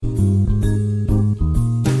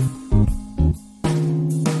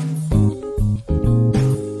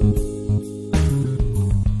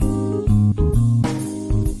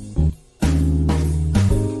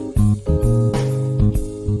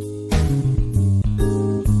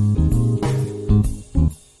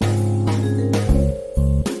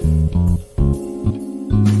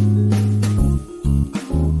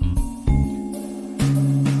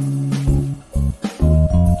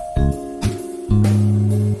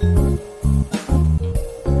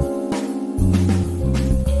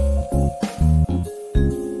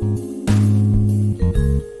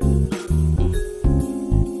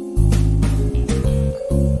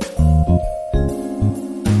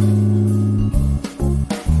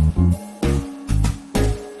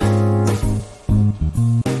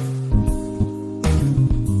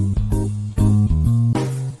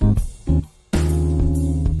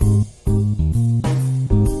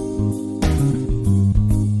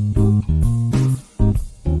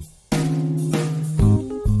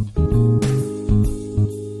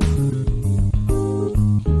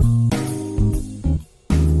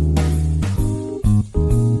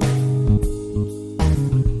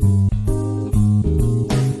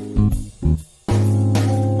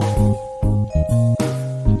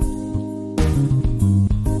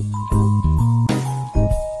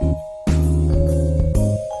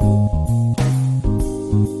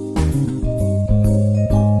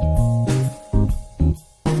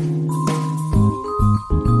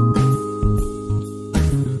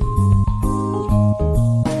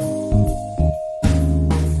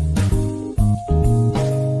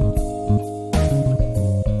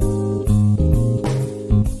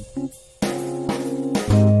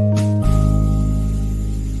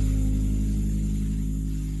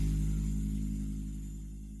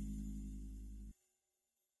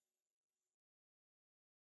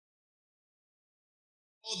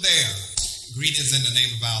there. Greetings in the name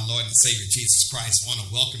of our Lord and Savior Jesus Christ. I want to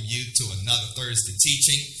welcome you to another Thursday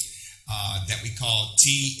teaching that we call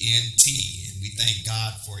TNT. And we thank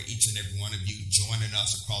God for each and every one of you joining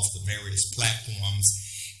us across the various platforms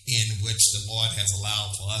in which the Lord has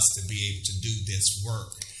allowed for us to be able to do this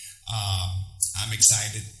work. I'm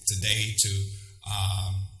excited today to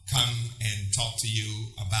come and talk to you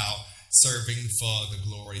about serving for the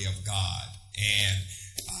glory of God. And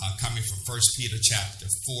coming from 1 Peter chapter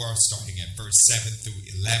 4, starting at verse 7 through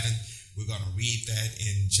 11. We're going to read that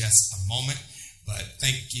in just a moment. But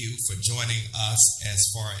thank you for joining us as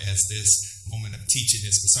far as this moment of teaching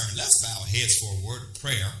is concerned. Let's bow our heads for a word of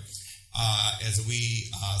prayer as we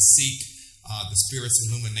seek the Spirit's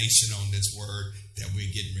illumination on this word that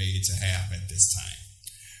we're getting ready to have at this time.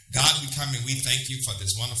 God, we come and we thank you for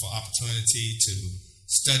this wonderful opportunity to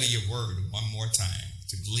study your word one more time,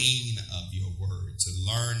 to glean of your word, to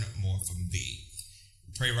learn more from thee.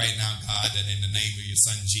 We pray right now, God, that in the name of your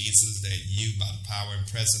Son Jesus, that you, by the power and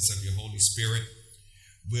presence of your Holy Spirit,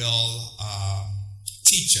 will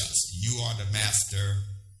teach us. You are the master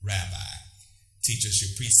rabbi. Teach us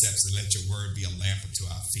your precepts and let your word be a lamp unto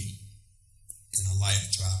our feet and a light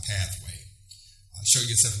unto our pathway. Show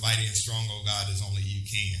yourself mighty and strong, O God, as only you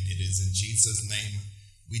can. It is in Jesus' name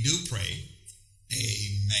we do pray.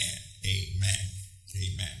 Amen. Amen.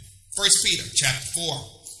 Amen. 1 Peter chapter 4,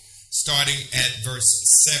 starting at verse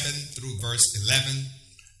 7 through verse 11.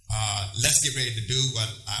 Let's get ready to do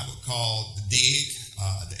what I would call the dig,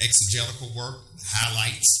 the exegetical work, the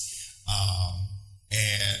highlights.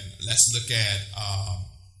 And let's look at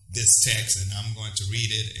this text, and I'm going to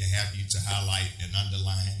read it and have you to highlight and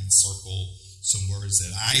underline and circle some words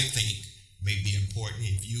that I think may be important.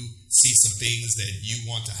 If you see some things that you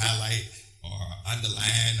want to highlight or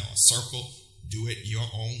underline or circle, do it your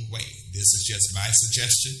own way. This is just my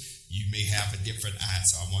suggestion. You may have a different eye,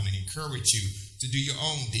 so I want to encourage you to do your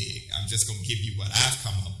own dig. I'm just going to give you what I've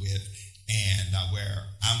come up with and where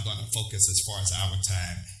I'm going to focus as far as our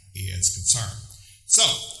time is concerned. So,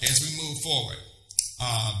 as we move forward,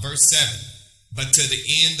 verse 7, but to the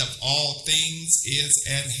end of all things is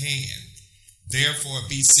at hand. Therefore,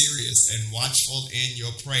 be serious and watchful in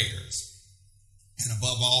your prayers. And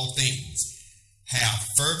above all things, have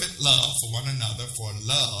fervent love for one another, for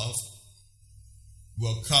love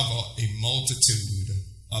will cover a multitude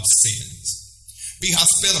of sins. Be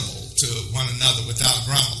hospitable to one another without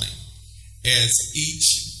grumbling. As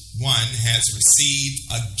each one has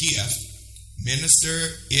received a gift,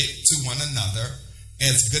 minister it to one another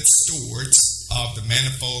as good stewards of the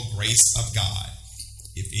manifold grace of God.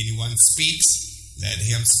 If anyone speaks, let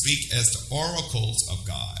him speak as the oracles of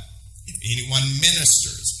God. If anyone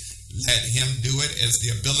ministers, let him do it as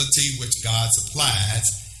the ability which God supplies,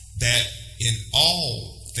 that in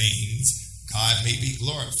all things God may be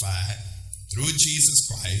glorified through Jesus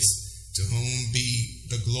Christ, to whom be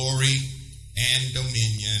the glory and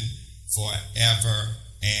dominion forever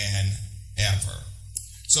and ever.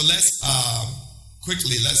 So let's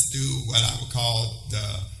do what I would call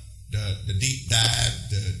the deep dive,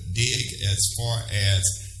 the dig as far as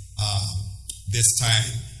this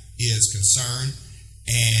time is concerned.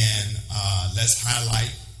 And let's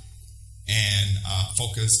highlight and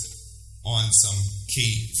focus on some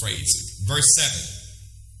key phrases. Verse 7.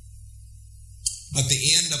 But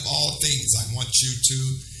the end of all things, I want you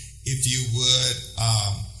to, if you would,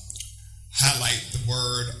 highlight the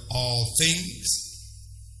word all things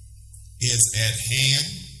is at hand.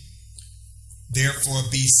 Therefore,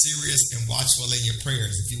 be serious and watchful in your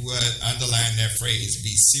prayers. If you would, underline that phrase,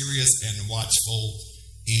 be serious and watchful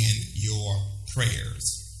in your prayers.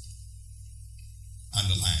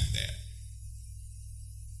 Underline that.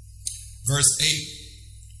 Verse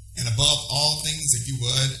 8, and above all things, if you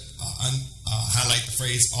would, highlight the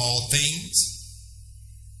phrase all things.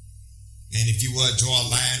 And if you would, draw a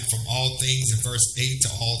line from all things in verse 8 to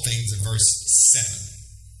all things in verse 7.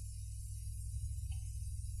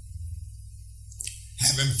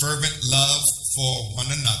 Having fervent love for one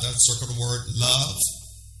another, circle the word love.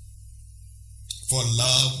 For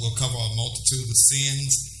love will cover a multitude of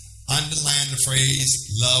sins. Underline the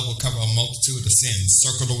phrase, love will cover a multitude of sins.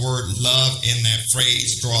 Circle the word love in that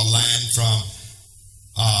phrase. Draw a line from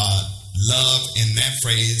love in that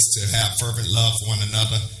phrase to have fervent love for one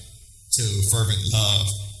another to fervent love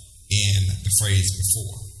in the phrase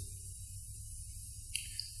before.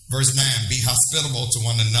 Verse 9, be hospitable to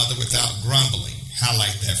one another without grumbling.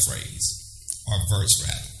 Highlight that phrase, or verse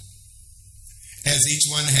rather. As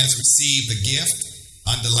each one has received a gift,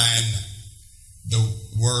 underline the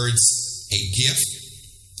words a gift.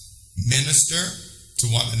 Minister to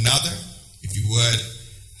one another. If you would,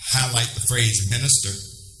 highlight the phrase minister.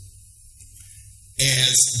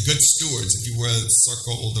 as good stewards, if you will,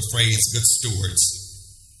 circle the phrase good stewards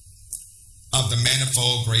of the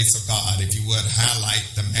manifold grace of God, if you would highlight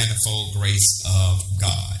the manifold grace of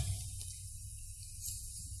God.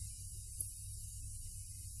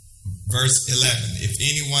 Verse 11, if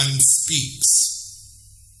anyone speaks,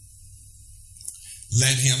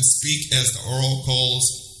 let him speak as the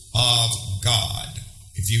oracles of God.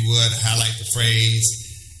 If you would highlight the phrase,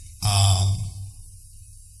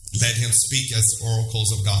 let him speak as the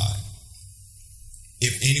oracles of God.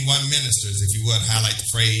 If anyone ministers, if you would highlight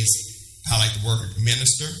the phrase, highlight the word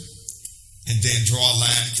minister, and then draw a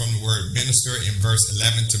line from the word minister in verse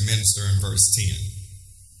 11 to minister in verse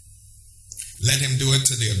 10. Let him do it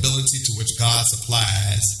to the ability to which God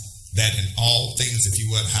supplies, that in all things, if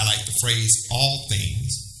you would highlight the phrase all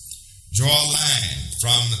things, draw a line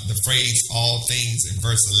from the phrase all things in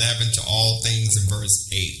verse 11 to all things in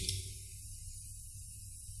verse 8.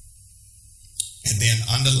 And then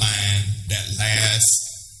underline that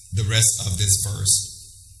the rest of this verse.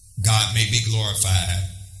 God may be glorified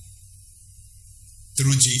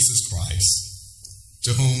through Jesus Christ,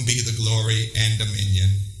 to whom be the glory and dominion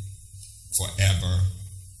forever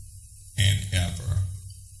and ever.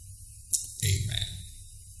 Amen.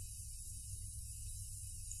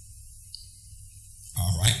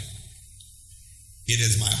 All right. It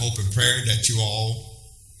is my hope and prayer that you all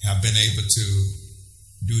have been able to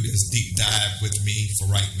do this deep dive with me for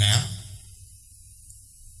right now.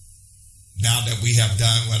 Now that we have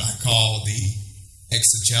done what I call the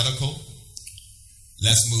exegetical,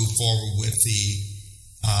 let's move forward with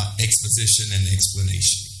the exposition and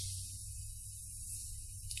explanation.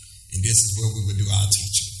 And this is where we would do our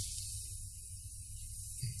teaching.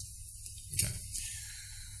 Okay.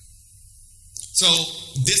 So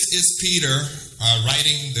this is Peter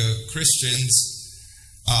writing the Christians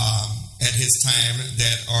at his time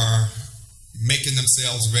that are making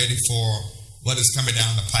themselves ready for what is coming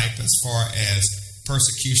down the pipe as far as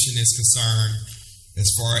persecution is concerned,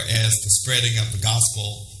 as far as the spreading of the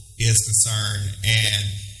gospel is concerned. And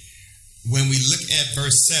when we look at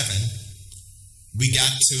verse 7, we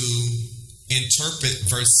got to interpret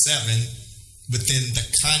verse 7 within the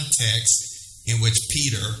context in which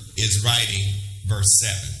Peter is writing verse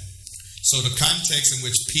 7. So the context in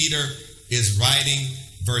which Peter is writing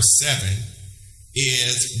verse 7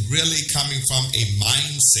 is really coming from a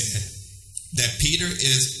mindset that Peter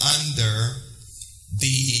is under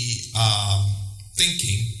the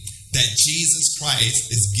thinking that Jesus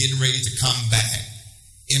Christ is getting ready to come back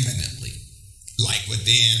imminently, like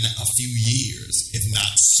within a few years, if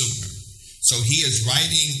not sooner. So he is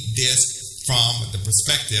writing this from the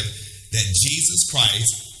perspective that Jesus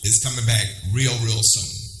Christ is coming back real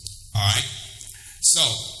soon. All right. So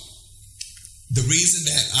the reason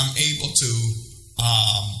that I'm able to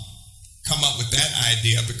come up with that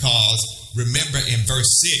idea, because remember in verse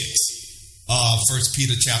 6 of 1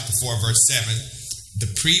 Peter chapter 4, verse 7, the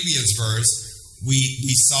previous verse,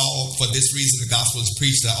 we saw, for this reason the gospel is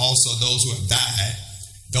preached, that also those who have died,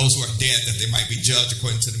 those who are dead, that they might be judged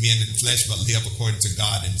according to the men in the flesh, but live according to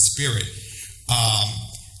God in the spirit.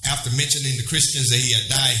 After mentioning the Christians that he had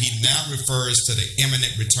died, he now refers to the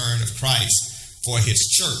imminent return of Christ for his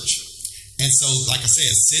church. And so, like I said,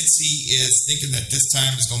 since he is thinking that this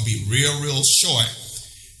time is going to be real short,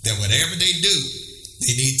 that whatever they do,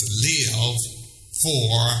 they need to live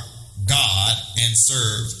for God and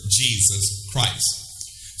serve Jesus Christ.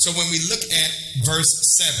 So when we look at verse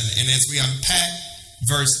 7, and as we unpack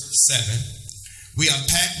verse 7, we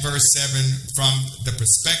unpack verse 7 from the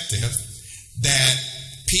perspective that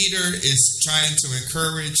Peter is trying to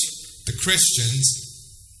encourage the Christians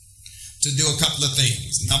to do a couple of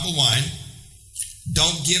things. Number one,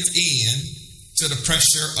 don't give in to the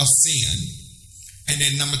pressure of sin. And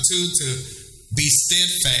then number two, to be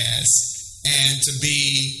steadfast and to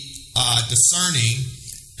be discerning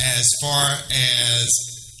as far as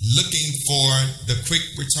looking for the quick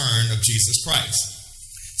return of Jesus Christ.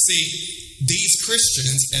 See, these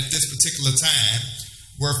Christians at this particular time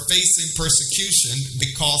were facing persecution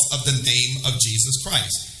because of the name of Jesus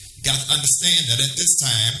Christ. You got to understand that at this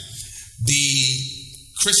time, the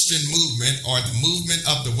Christian movement, or the movement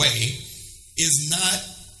of the way, is not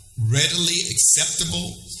readily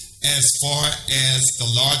acceptable as far as the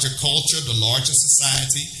larger culture, the larger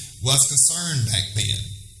society was concerned back then.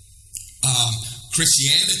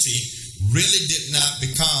 Christianity really did not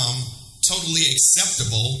become totally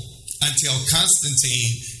acceptable until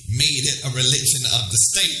Constantine made it a religion of the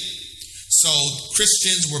state. So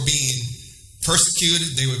Christians were being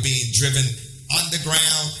persecuted, they were being driven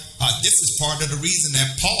underground. This is part of the reason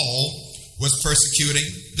that Paul was persecuting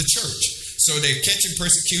the church. So they're catching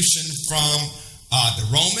persecution from the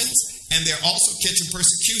Romans, and they're also catching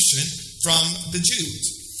persecution from the Jews.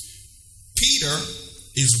 Peter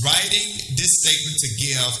is writing this statement to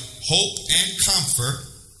give hope and comfort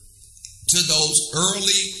to those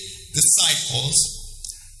early disciples,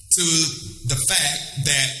 to the fact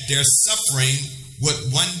that their suffering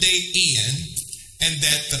would one day end, and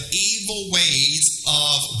that the evil ways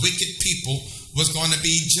of wicked people was going to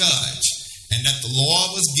be judged, and that the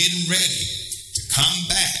Lord was getting ready to come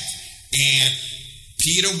back. And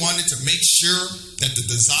Peter wanted to make sure that the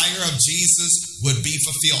desire of Jesus would be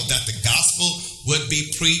fulfilled, that the gospel would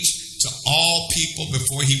be preached to all people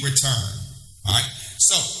before he returned. All right.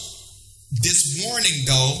 So this warning,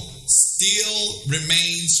 though, still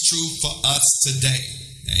remains true for us today.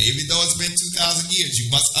 Now, even though it's been 2,000 years, you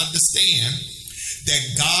must understand that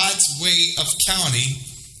God's way of counting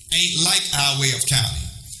ain't like our way of counting.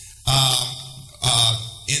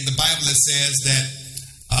 In the Bible, it says that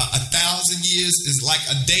 1,000 years is like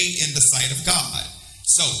a day in the sight of God.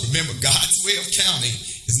 So remember, God's way of counting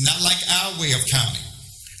is not like our way of counting.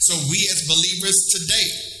 So we as believers today,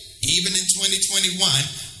 even in 2021,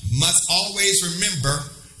 must always remember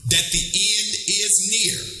that the end is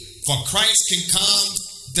near. For Christ can come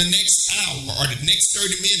the next hour or the next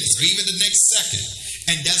 30 minutes or even the next second.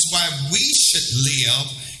 And that's why we should live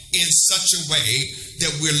in such a way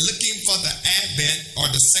that we're looking for the advent or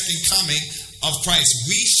the second coming of Christ.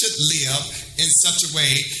 We should live in such a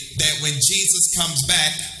way that when Jesus comes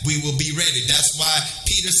back, we will be ready. That's why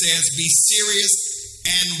Peter says, be serious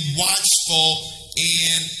and watchful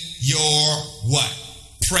in your what?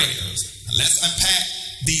 Prayers. Now let's unpack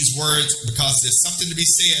these words, because there's something to be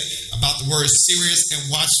said about the words serious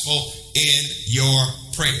and watchful in your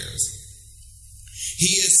prayers.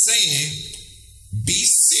 He is saying, be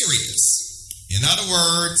serious. In other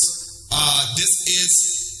words, this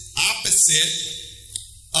is opposite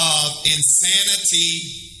of insanity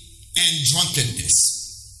and drunkenness.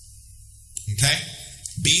 Okay?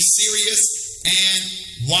 Be serious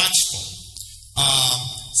and watchful.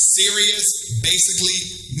 Serious basically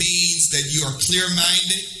means that you are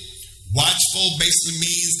clear-minded. Watchful basically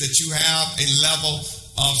means that you have a level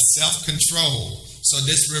of self-control. So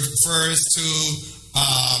this refers to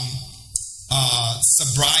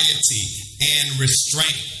sobriety and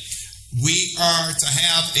restraint. We are to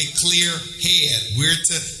have a clear head. We're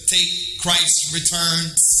to take Christ's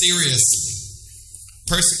return seriously.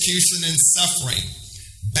 Persecution and suffering,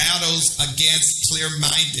 battles against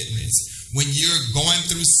clear-mindedness. When you're going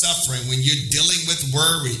through suffering, when you're dealing with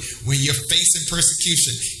worry, when you're facing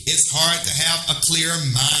persecution, it's hard to have a clear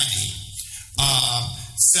mind.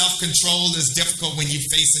 Self-control is difficult when you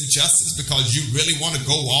face injustice, because you really want to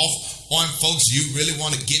go off on folks. You really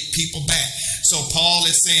want to get people back. So Paul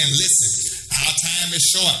is saying, listen, our time is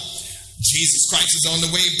short. Jesus Christ is on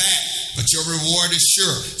the way back, but your reward is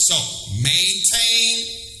sure. So maintain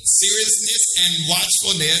seriousness and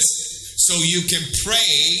watchfulness so you can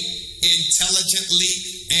pray intelligently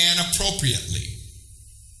and appropriately.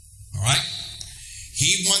 All right?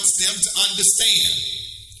 He wants them to understand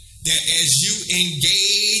that as you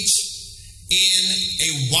engage in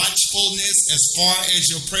a watchfulness as far as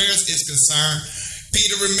your prayers is concerned,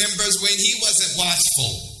 Peter remembers when he wasn't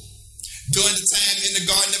watchful during the time in the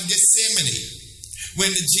Garden of Gethsemane,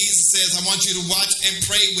 when Jesus says, I want you to watch and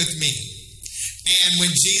pray with me. And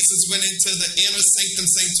when Jesus went into the inner sanctum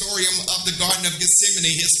sanctorium of the Garden of Gethsemane,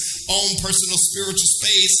 his own personal spiritual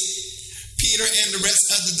space, Peter and the rest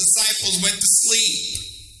of the disciples went to sleep.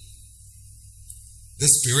 The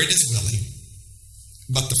spirit is willing,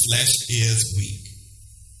 but the flesh is weak.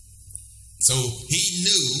 So he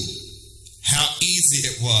knew how easy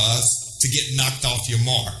it was to get knocked off your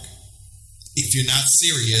mark if you're not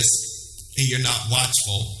serious and you're not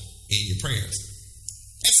watchful in your prayers.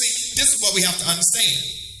 And see, this is what we have to understand.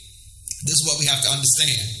 This is what we have to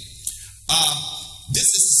understand. This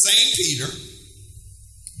is the same Peter,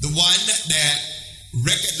 the one that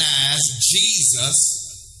recognized Jesus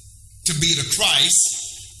to be the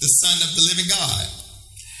Christ, the Son of the living God.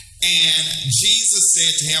 And Jesus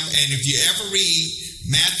said to him, and if you ever read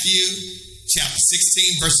Matthew chapter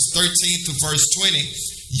 16, verses 13 to verse 20,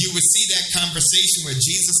 you will see that conversation where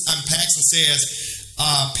Jesus unpacks and says,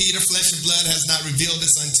 Peter, flesh and blood has not revealed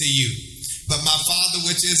this unto you, but my Father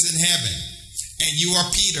which is in heaven. And you are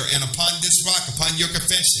Peter, and upon this rock, upon your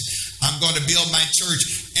confession, I'm going to build my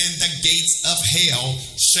church, and the gates of hell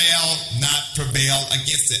shall not prevail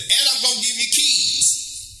against it. And I'm going to give you keys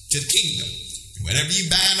to the kingdom. Whatever you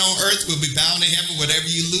bind on earth will be bound in heaven. Whatever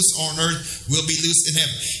you loose on earth will be loosed in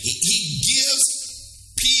heaven. He gives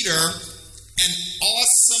Peter an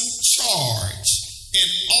awesome charge, an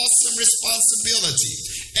awesome responsibility.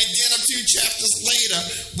 And then a few chapters later,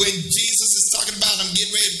 when Jesus is talking about I'm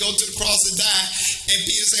getting ready to go to the cross and die, and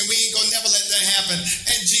Peter saying we ain't gonna never let that happen.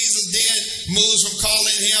 And Jesus then moves from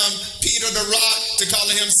calling him Peter the Rock to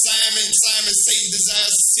calling him Simon. Simon, Satan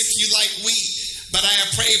desires to sift you like wheat, but I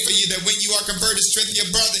have prayed for you that when you are converted, strengthen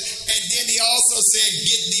your brother. And then he also said,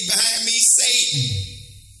 get thee behind me, Satan.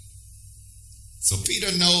 So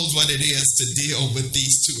Peter knows what it is to deal with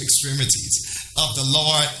these two extremities of the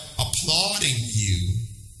Lord applauding you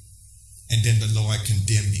and then the Lord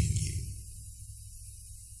condemning you.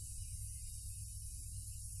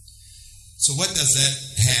 So what does that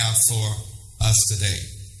have for us today?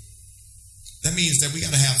 That means that we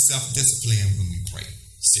got to have self-discipline when we pray.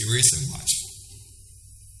 Serious and watchful.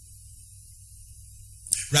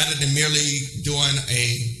 Rather than merely doing a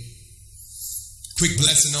quick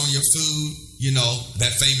blessing on your food, you know,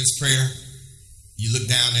 that famous prayer. You look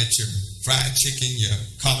down at your fried chicken, your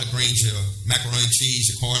collard greens, your macaroni and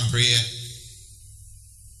cheese, your cornbread,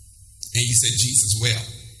 and you say, Jesus, well.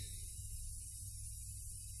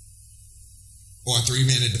 Or a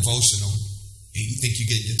 3-minute devotional, and you think you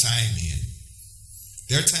get your time in.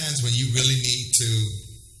 There are times when you really need to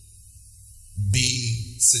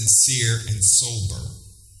be sincere and sober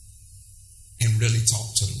and really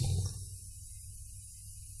talk to the Lord.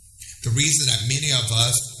 The reason that many of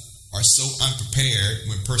us are so unprepared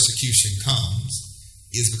when persecution comes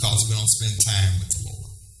is because we don't spend time with the Lord.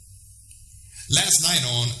 Last night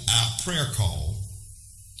on our prayer call,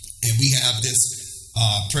 and we have this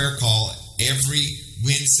prayer call every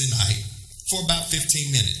Wednesday night for about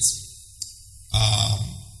 15 minutes.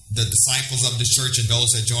 The disciples of the church and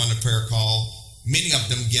those that join the prayer call, many of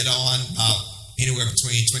them get on anywhere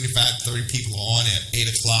between 25 to 30 people on at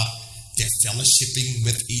 8 o'clock. They're fellowshipping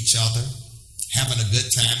with each other, having a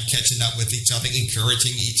good time, catching up with each other,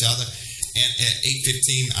 encouraging each other. And at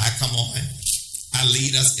 8:15, I come on. I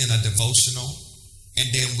lead us in a devotional,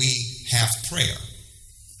 and then we have prayer.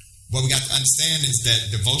 What we got to understand is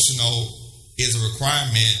that devotional is a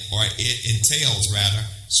requirement, or it entails, rather,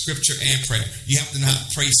 scripture and prayer. You have to know how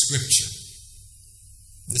to pray scripture.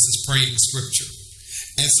 This is praying scripture.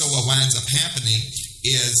 And so what winds up happening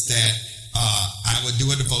is that I would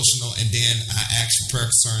do a devotional, and then I ask for prayer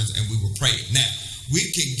concerns, and we will pray. Now, we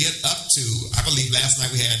can get up to, I believe last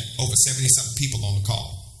night we had over 70-something people on the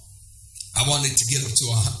call. I wanted to get up to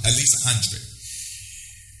at least 100.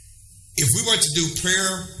 If we were to do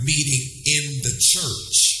prayer meeting in the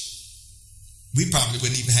church, we probably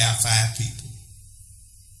wouldn't even have 5 people.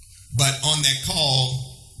 But on that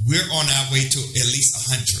call, we're on our way to at least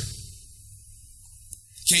 100.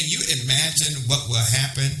 Can you imagine what will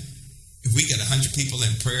happen if we get 100 people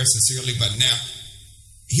in prayer sincerely? But now,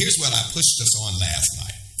 here's what I pushed us on last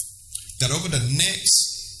night. That over the next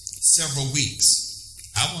several weeks,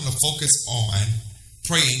 I want to focus on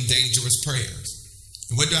praying dangerous prayers.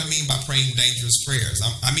 And what do I mean by praying dangerous prayers?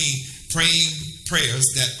 I mean praying prayers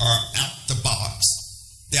that are out the box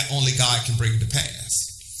that only God can bring to pass.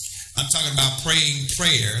 I'm talking about praying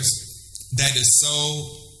prayers that is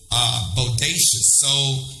so bodacious,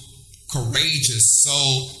 so courageous, so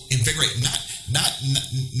invigorating.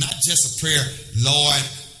 Not just a prayer, Lord,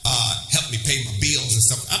 help me pay my bills and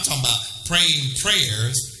stuff. I'm talking about praying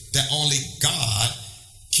prayers that only God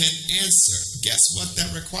can answer. Guess what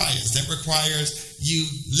that requires? That requires you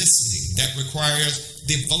listening. That requires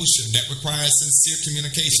devotion. That requires sincere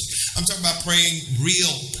communication. I'm talking about praying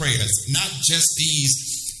real prayers, not just these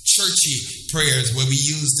churchy prayers where we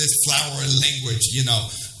use this flowery language,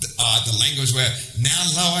 the language where, now,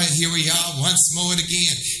 Lord, here we are once more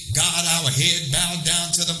again. God, our head bowed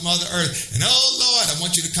down to the Mother Earth. And, oh, Lord, I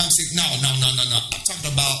want you to come see. No. I'm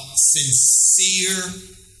talking about sincere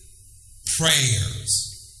prayers,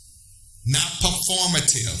 not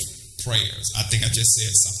performative prayers. I think I just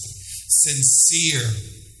said something. Sincere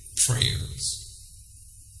prayers.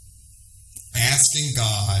 Asking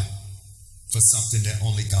God for something that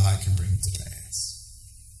only God can bring to pass.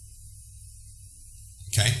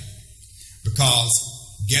 Okay? Because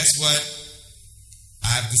guess what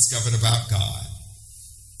I've discovered about God?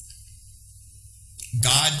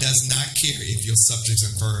 God does not care if your subjects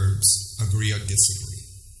and verbs agree or disagree.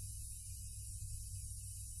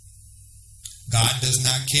 God does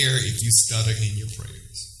not care if you stutter in your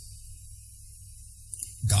prayers.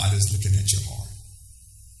 God is looking at your heart.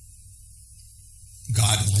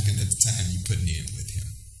 God is looking at the time you're putting in with Him.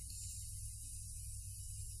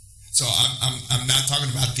 So I'm not talking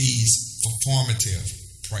about these performative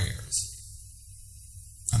prayers.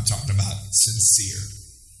 I'm talking about sincere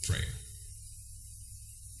prayer.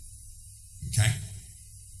 Okay?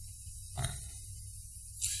 All right.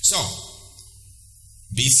 So,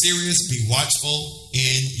 Be serious, be watchful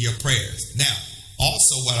in your prayers. Now,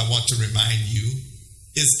 also what I want to remind you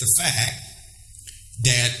is the fact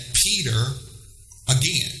that Peter,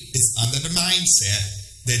 again, is under the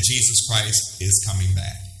mindset that Jesus Christ is coming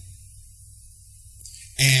back.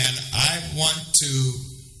 And I want to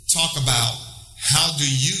talk about how do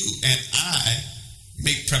you and I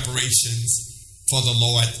make preparations for the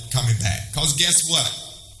Lord coming back. Because guess what?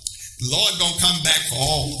 The Lord gonna come back for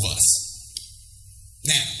all of us.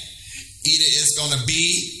 Now, either it's going to be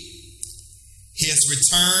his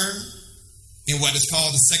return in what is called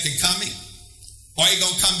the second coming, or he's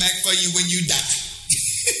going to come back for you when you die.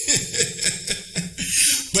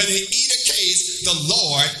 But in either case, the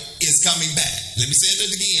Lord is coming back. Let me say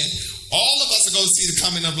it again. All of us are going to see the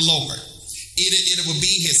coming of the Lord. Either it will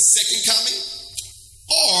be his second coming,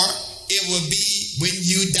 or it will be when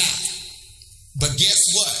you die. But guess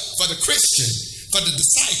what? For the Christian, for the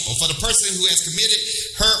disciple, for the person who has committed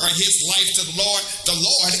her or his life to the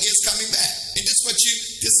Lord is coming back. And this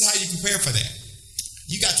is how you prepare for that.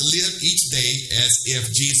 You got to live each day as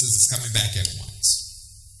if Jesus is coming back at once.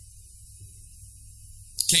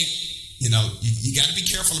 You got to be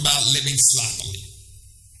careful about living sloppily.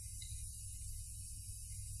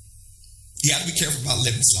 You got to be careful about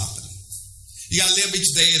living sloppily. You got to live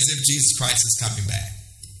each day as if Jesus Christ is coming back.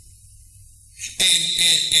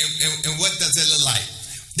 And what does it look like?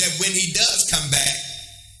 That when he does come back,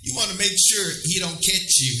 you want to make sure he don't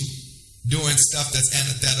catch you doing stuff that's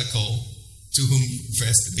antithetical to whom you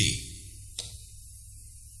profess to be.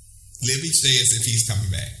 Live each day as if he's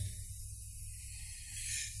coming back.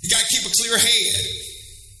 You got to keep a clear head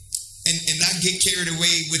and not get carried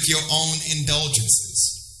away with your own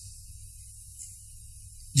indulgences.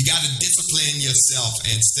 You got to discipline yourself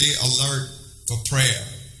and stay alert for prayer.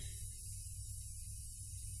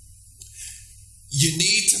 You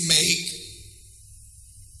need to make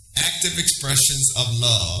active expressions of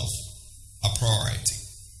love a priority.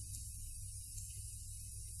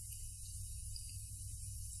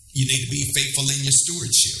 You need to be faithful in your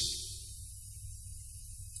stewardship.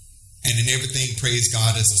 And in everything, praise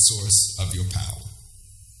God as the source of your power.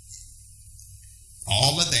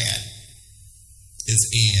 All of that is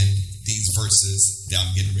in these verses that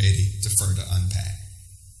I'm getting ready to further unpack.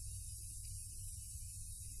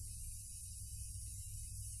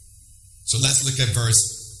 So let's look at verse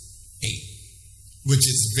 8, which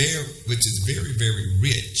is very, very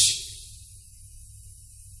rich,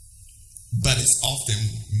 but it's often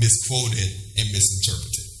misquoted and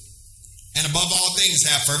misinterpreted. And above all things,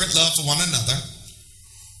 have fervent love for one another,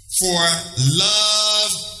 for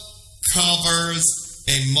love covers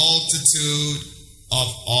a multitude of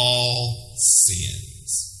all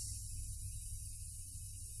sins.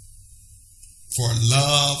 For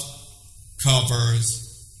love covers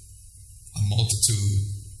a multitude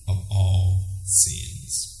of all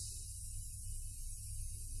sins.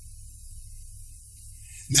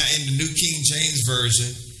 Now, in the New King James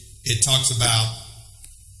Version, it talks about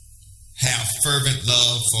have fervent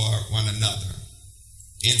love for one another.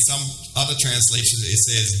 In some other translations, it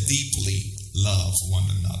says deeply love one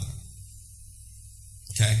another.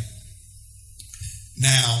 Okay?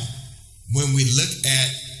 Now, when we look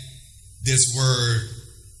at this word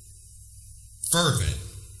fervent,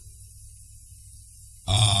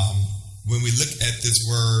 when we look at this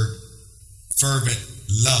word fervent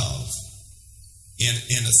love, in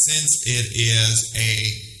a sense, it is a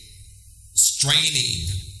straining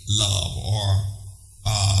love or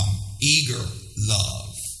eager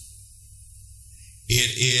love.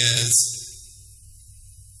 It is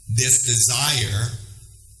this desire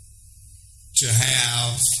to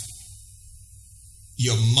have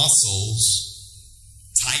your muscles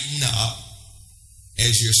tighten up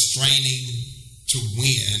as you're straining to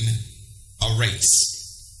win a race.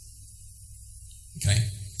 Okay?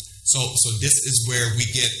 So this is where we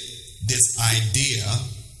get this idea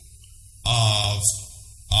of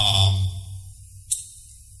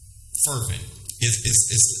fervent. It's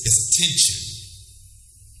a tension.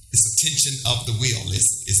 It's a tension of the will.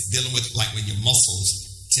 It's dealing with like when your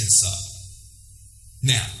muscles tense up.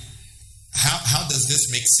 Now, how does this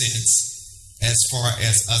make sense as far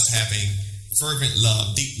as us having fervent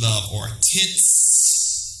love, deep love, or tense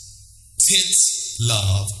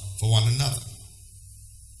love for one another?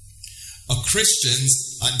 A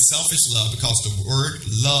Christian's unselfish love, because the word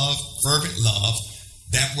love, fervent love,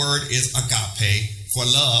 that word is agape. For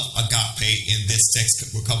love, agape in this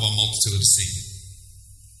text will cover a multitude of sins.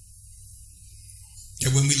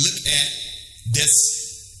 And when we look at this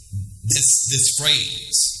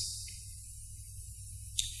phrase,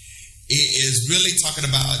 it is really talking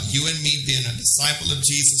about you and me being a disciple of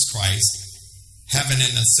Jesus Christ, having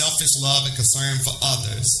an unselfish love and concern for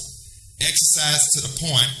others, exercised to the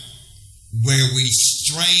point where we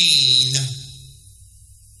strain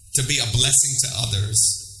to be a blessing to others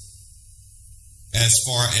as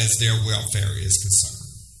far as their welfare is concerned.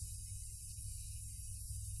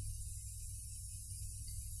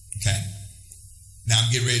 Okay? Now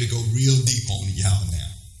I'm getting ready to go real deep on y'all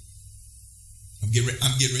now. I'm getting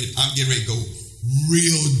ready to go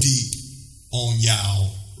real deep on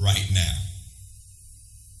y'all right now.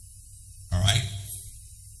 All right?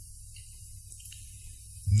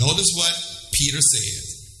 Notice what Peter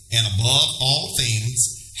says. And above all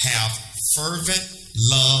things, have fervent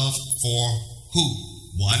love for who?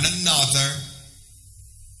 One another.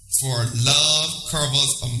 For love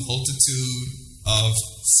covers a multitude of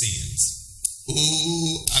sins.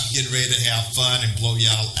 Ooh, I'm getting ready to have fun and blow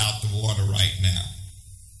y'all out the water right now.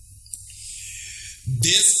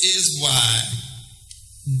 This is why,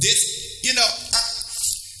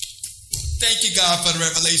 thank you, God, for the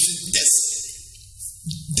revelation. This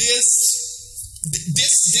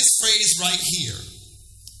phrase right here,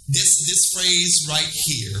 this phrase right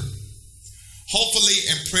here, hopefully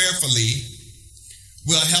and prayerfully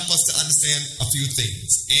will help us to understand a few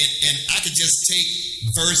things. And I could just take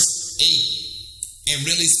verse 8 and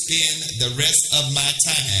really spend the rest of my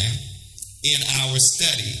time in our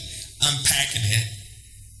study unpacking it.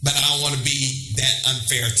 But I don't want to be that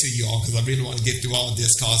unfair to you all, because I really want to get through all of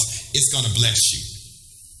this, because it's going to bless you.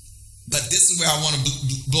 But this is where I want to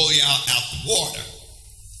blow you out the water.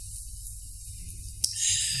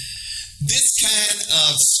 This kind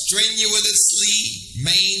of strenuously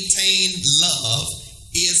maintained love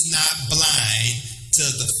is not blind to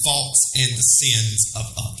the faults and the sins of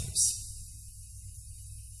others.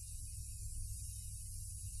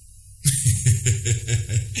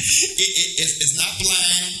 It's not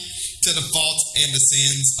blind to the faults and the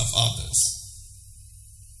sins of others.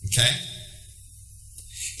 Okay?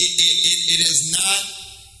 It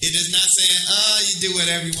is not saying, you do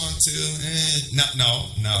whatever you want to. No.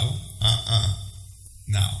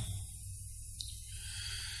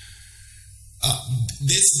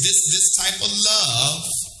 This type of love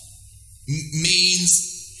means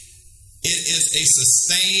it is a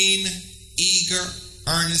sustained, eager,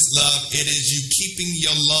 earnest love. It is you keeping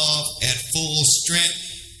your love at full strength,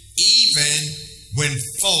 even when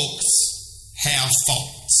folks have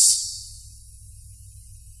faults.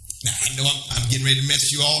 Now, I know I'm getting ready to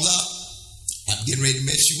mess you all up.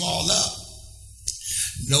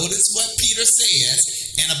 Notice what Peter says,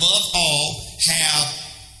 and above all, have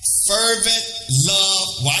fervent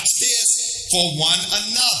love, watch this, for one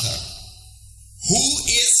another. Who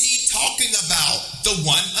is he talking about, the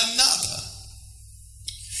one another?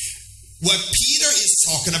 What Peter is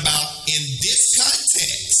talking about in this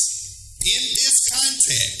context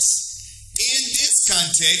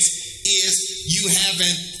is you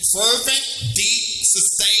having fervent, deep,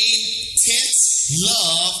 sustained, tense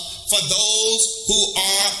love for those who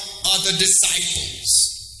are other disciples.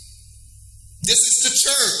 This is the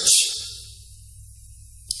church,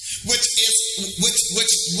 which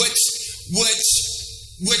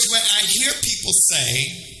when I hear people say,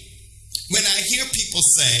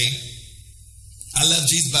 I love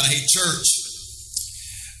Jesus, but I hate church.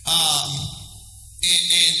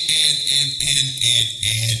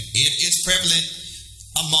 And it is prevalent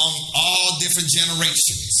among all different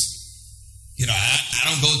generations. I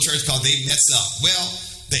don't go to church because they mess up. Well,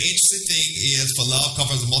 the interesting thing is, for love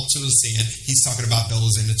covers a multitude of sin. He's talking about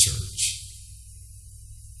those in the church.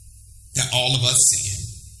 That all of us sin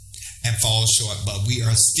and fall short, but we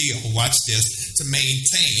are still, watch this, to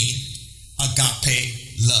maintain agape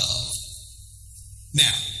love.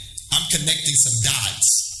 Now, I'm connecting some dots.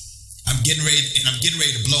 I'm getting ready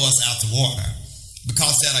to blow us out the water,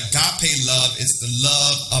 because that agape love is the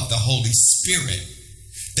love of the Holy Spirit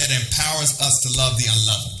that empowers us to love the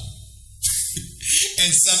unlovable.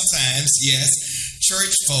 And sometimes, yes,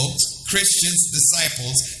 church folks, Christians,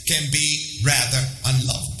 disciples can be rather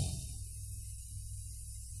unlovable.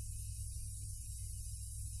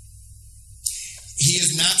 He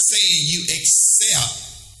is not saying you accept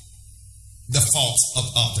the faults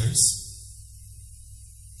of others.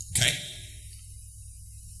 Okay?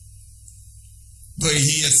 But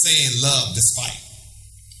he is saying love despite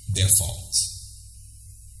their faults.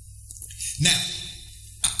 Now,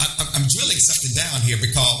 I'm drilling something down here,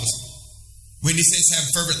 because when he says have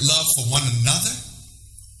fervent love for one another,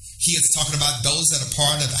 he is talking about those that are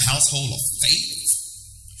part of the household of faith.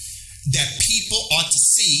 That people ought to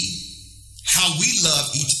see how we love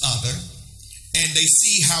each other, and they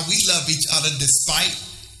see how we love each other despite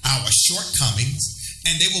our shortcomings,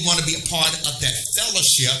 and they will want to be a part of that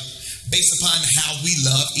fellowship based upon how we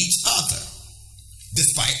love each other,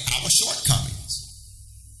 despite our shortcomings.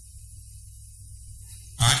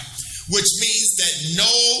 All right? Which means that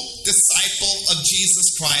no disciple of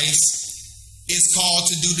Jesus Christ is called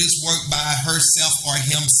to do this work by herself or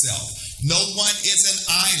himself. No one is an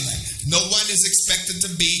island. No one is expected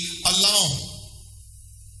to be alone.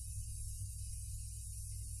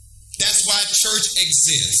 That's why church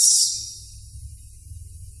exists.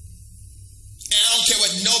 And I don't care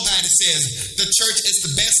what nobody says. The church is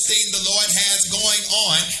the best thing the Lord has going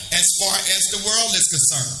on as far as the world is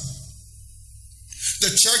concerned. The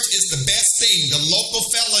church is the best thing, the local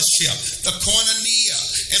fellowship, the koinonia,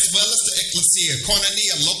 as well as the ecclesia.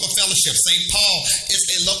 Koinonia, local fellowship. St. Paul is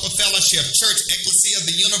a local fellowship. Church, ecclesia,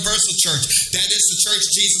 the universal church. That is the church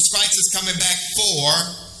Jesus Christ is coming back for,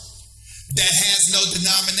 that has no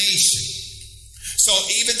denomination. So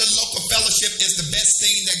even the local fellowship is the best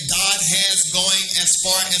thing that God has going as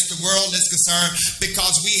far as the world is concerned,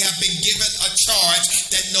 because we have been given a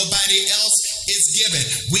charge that nobody else is given.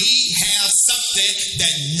 We have something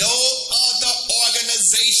that no other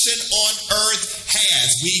organization on earth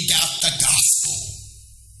has. We got the gospel.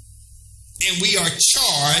 And we are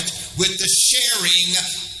charged with the sharing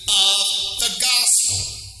of the gospel.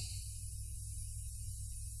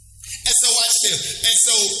 And so watch this. And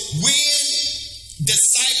so when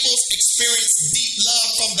disciples experience deep love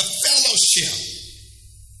from the fellowship,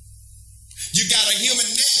 you got a human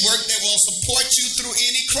network that will support you through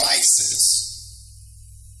any crisis.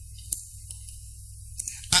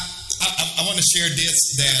 I want to share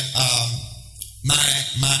this, that my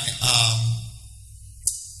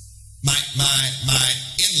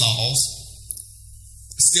in-laws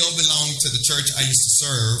still belong to the church I used to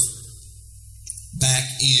serve back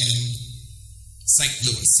in St.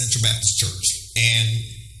 Louis, Central Baptist Church. And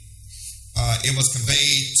it was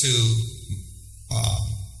conveyed to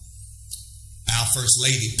our First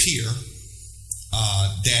Lady, Pierre,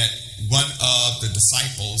 that one of the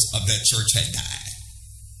disciples of that church had died.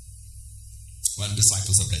 One of the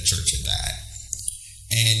disciples of that church had died.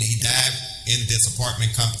 And he died in this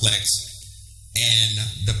apartment complex. And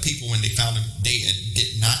the people, when they found him dead,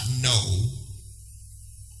 did not know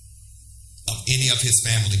of any of his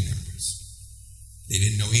family members. They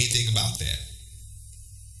didn't know anything about that.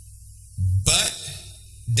 But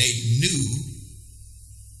they knew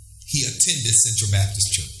he attended Central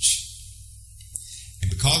Baptist Church. And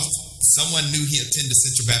because someone knew he attended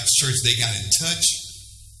Central Baptist Church, they got in touch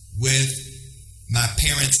with my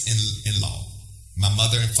parents-in-law, my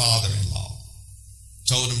mother and father-in-law,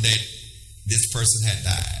 told them that this person had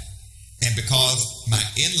died. And because my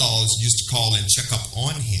in-laws used to call and check up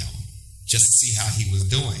on him just to see how he was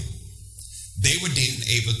doing, they were then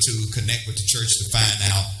able to connect with the church to find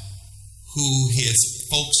out who his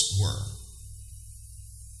folks were.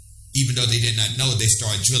 Even though they did not know, they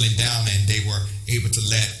started drilling down, and they were able to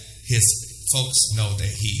let his folks know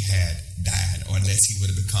that he had died, or unless he would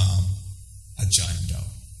have become a John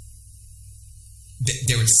Doe.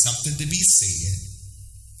 There is something to be said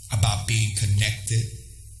about being connected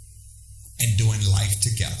and doing life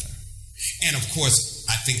together. And of course,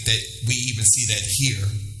 I think that we even see that here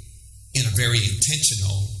in a very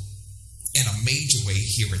intentional and a major way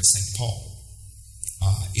here at St. Paul.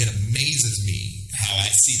 It amazes me how I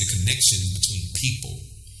see the connection between people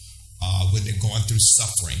when they're going through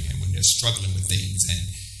suffering and when they're struggling with things, and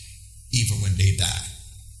even when they die.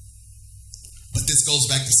 But this goes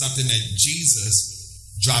back to something that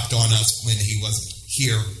Jesus dropped on us when he was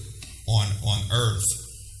here on earth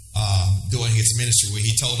doing his ministry, where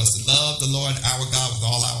he told us to love the Lord our God with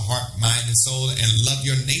all our heart, mind, and soul, and love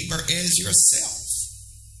your neighbor as yourself.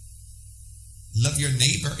 Love your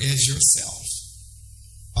neighbor as yourself.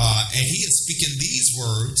 And he is speaking these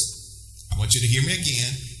words, I want you to hear me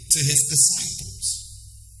again, to his disciples.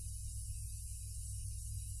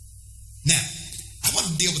 Now, I want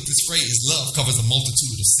to deal with this phrase, love covers a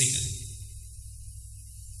multitude of sin.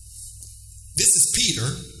 This is Peter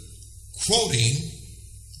quoting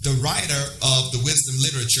the writer of the wisdom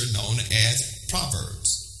literature known as Proverbs.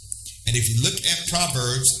 And if you look at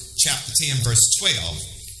Proverbs chapter 10, verse 12,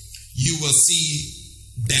 you will see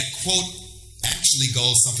that quote actually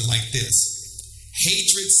goes something like this.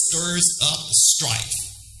 Hatred stirs up strife.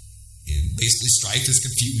 And basically, strife is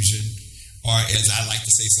confusion, or as I like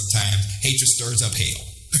to say sometimes, hatred stirs up hell.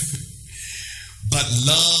 But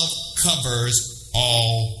love covers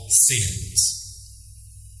all sins.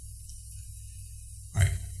 All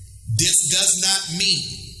right. This does not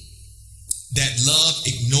mean that love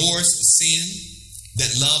ignores sin,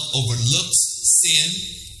 that love overlooks sin,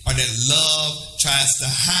 or that love tries to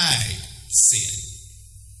hide sin.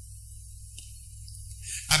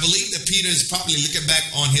 I believe that Peter is probably looking back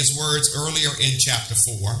on his words earlier in chapter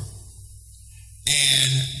 4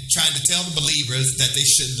 and trying to tell the believers that they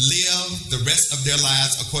should live the rest of their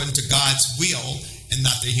lives according to God's will and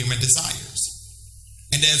not their human desires.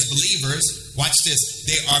 And as believers, watch this,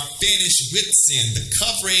 they are finished with sin. The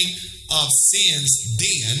covering of sins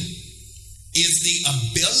then is the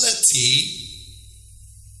ability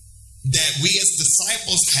that we as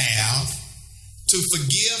disciples have to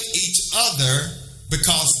forgive each other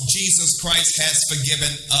because Jesus Christ has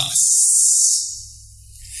forgiven us.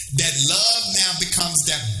 That love now becomes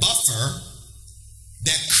that buffer,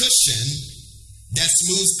 that cushion that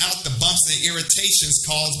smooths out the bumps and irritations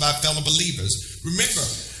caused by fellow believers. Remember,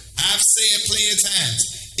 I've said plenty of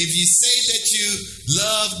times, if you say that you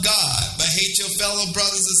love God but hate your fellow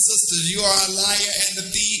brothers and sisters, you are a liar and a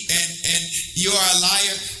thief, and you are a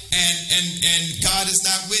liar, and God is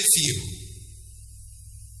not with you.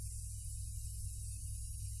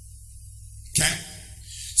 Okay?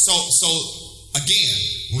 So again,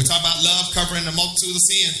 when we talk about love covering the multitude of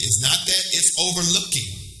sin, it's not that it's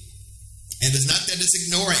overlooking, and it's not that it's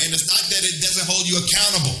ignoring, and it's not that it doesn't hold you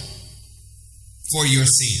accountable for your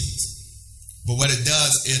sins. But what it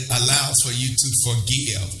does, it allows for you to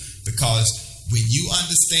forgive, because when you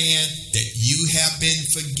understand that you have been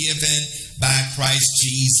forgiven by Christ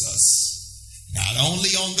Jesus, not only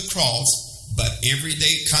on the cross, but every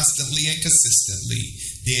day, constantly and consistently,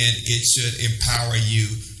 then it should empower you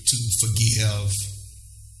to forgive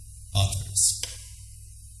others.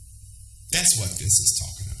 That's what this is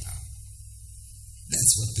talking about.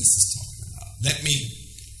 That's what this is talking about. Let me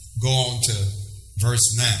go on to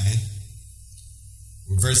verse 9.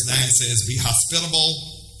 Where verse 9 says, be hospitable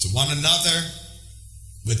to one another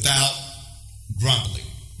without grumbling.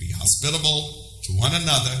 Be hospitable to one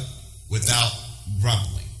another without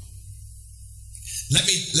grumbling. Let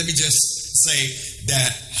me just say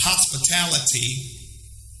that hospitality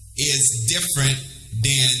is different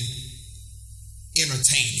than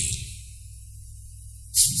entertaining.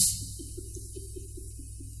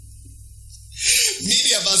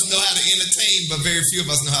 Many of us know how to entertain, but very few of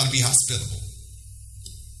us know how to be hospitable.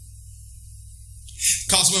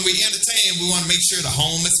 Because when we entertain, we want to make sure the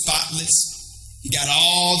home is spotless. You got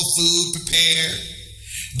all the food prepared,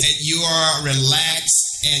 that you are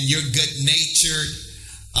relaxed and you're good natured,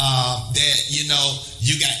 that you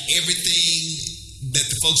got everything that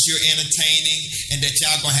the folks you're entertaining, and that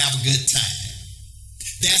y'all gonna have a good time.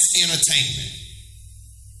 That's entertainment.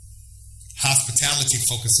 Hospitality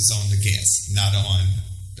focuses on the guest, not on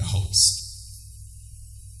the host.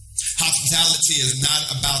 Hospitality is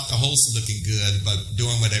not about the host looking good, but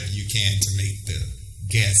doing whatever you can to make the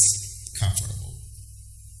guests comfortable.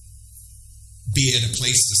 Be it a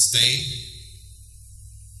place to stay,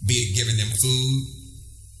 be it giving them food,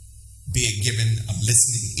 be it giving a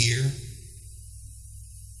listening ear,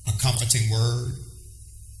 a comforting word,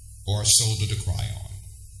 or a shoulder to cry on.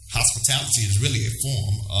 Hospitality is really a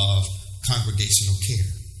form of congregational care.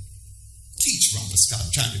 Teach, Robert Scott.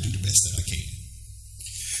 I'm trying to do the best that I can.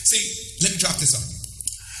 See, let me drop this on you.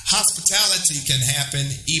 Hospitality can happen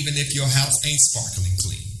even if your house ain't sparkling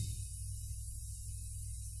clean.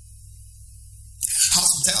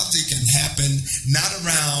 Hospitality can happen not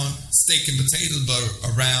around steak and potatoes,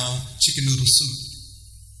 but around chicken noodle soup.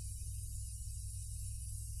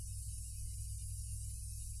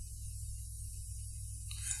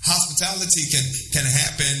 Hospitality can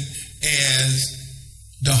happen as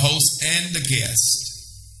the host and the guest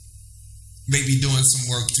may be doing some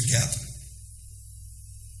work together.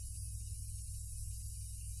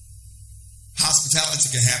 Hospitality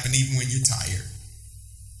can happen even when you're tired,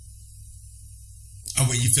 or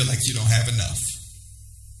when you feel like you don't have enough.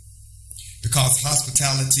 Because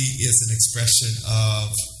hospitality is an expression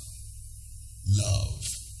of love.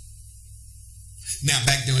 Now,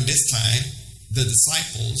 back during this time, the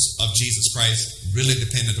disciples of Jesus Christ really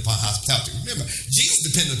depended upon hospitality. Remember, Jesus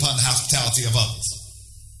depended upon the hospitality of others.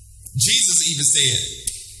 Jesus even said,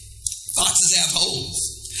 foxes have holes,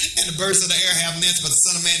 and the birds of the air have nests, but the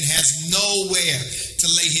Son of Man has nowhere to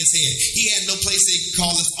lay his head. He had no place that he could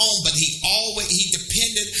call his own, but he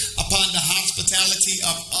depended upon the hospitality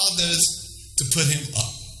of others to put him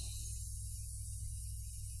up.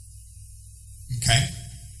 Okay?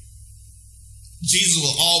 Jesus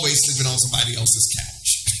will always sleep on somebody else's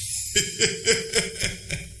couch.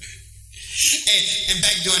 and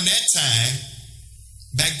back during that time,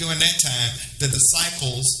 the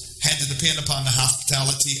disciples had to depend upon the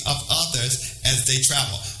hospitality of others as they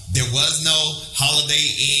traveled. There was no Holiday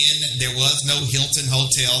Inn, there was no Hilton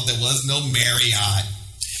Hotel, there was no Marriott.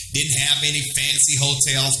 Didn't have any fancy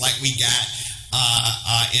hotels like we got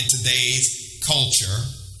in today's culture.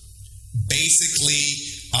 Basically,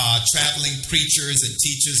 traveling preachers and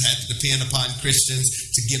teachers had to depend upon Christians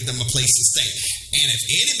to give them a place to stay. And if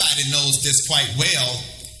anybody knows this quite well,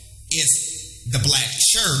 it's the black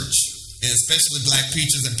church, and especially black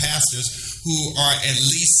preachers and pastors who are at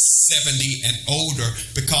least 70 and older,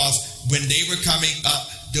 because when they were coming up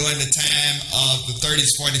during the time of the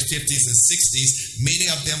 30s, 40s, 50s, and 60s, many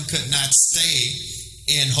of them could not stay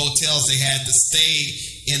in hotels. They had to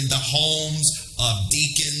stay in the homes of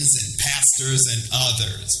deacons and pastors and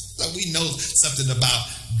others. So we know something about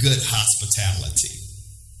good hospitality.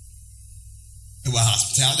 And what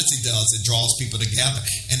hospitality does, it draws people together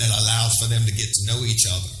and it allows for them to get to know each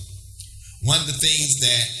other. One of the things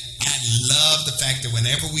that I love the fact that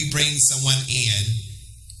whenever we bring someone in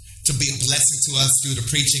to be a blessing to us through the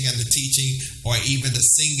preaching and the teaching, or even the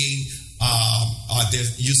singing, or their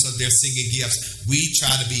use of their singing gifts, we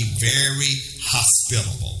try to be very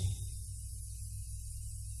hospitable.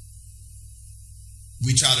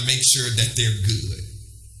 We try to make sure that they're good.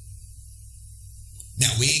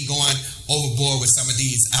 Now, we ain't going overboard with some of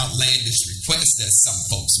these outlandish requests that some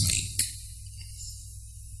folks make.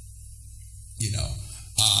 You know,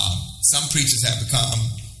 some preachers have become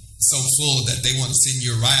so full that they want to send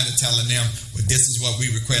you a rider telling them, well, this is what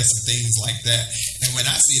we request and things like that. And when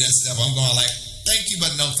I see that stuff, I'm going like, thank you,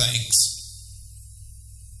 but no thanks.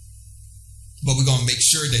 But we're going to make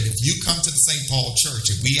sure that if you come to the St. Paul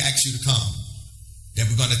Church, if we ask you to come, that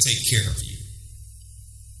we're going to take care of you.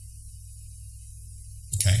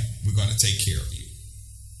 Okay? We're going to take care of you.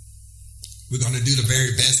 We're going to do the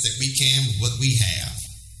very best that we can with what we have.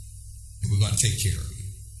 And we're going to take care of you.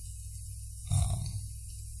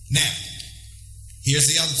 Now,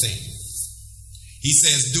 here's the other thing. He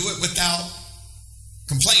says, do it without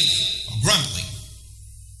complaining or grumbling.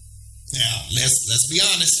 Now, let's be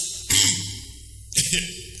honest.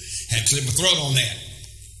 Had to clear my throat on that.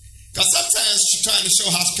 Because sometimes you're trying to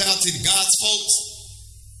show hospitality to God's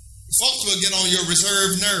folks will get on your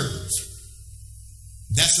reserved nerve.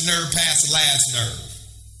 That's the nerve past the last nerve.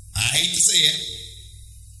 I hate to say it.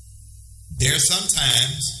 There are some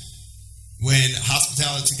times when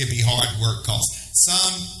hospitality can be hard work, because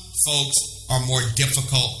some folks are more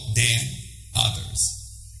difficult than others.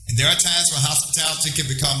 And there are times when hospitality can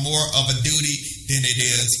become more of a duty than it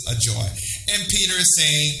is a joy. And Peter is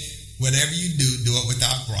saying, whatever you do it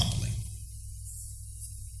without grumbling.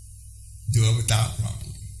 Do it without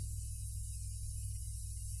grumbling.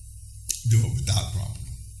 Do it without grumbling.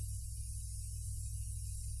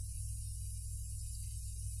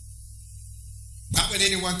 Why would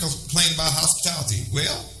anyone complain about hospitality?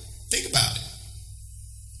 Well, think about it.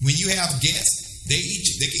 When you have guests, they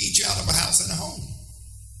can eat you out of a house and a home.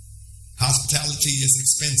 Hospitality is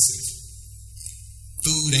expensive.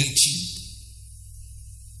 Food ain't cheap.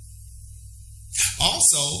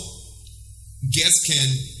 Also, guests can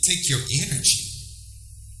take your energy.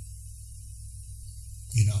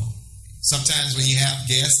 You know, sometimes when you have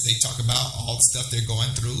guests, they talk about all the stuff they're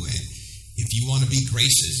going through, and if you want to be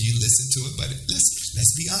gracious, you listen to it. But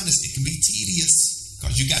let's be honest, it can be tedious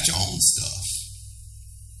because you got your own stuff.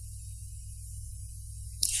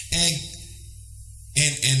 And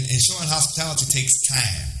showing hospitality takes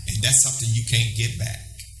time, and that's something you can't get back.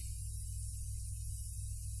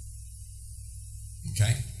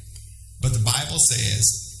 Okay? But the Bible says,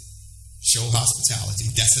 show hospitality.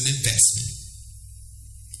 That's an investment.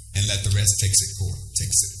 And let the rest take its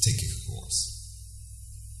course.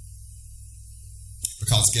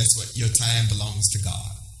 Because guess what? Your time belongs to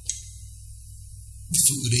God.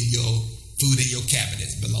 Food in your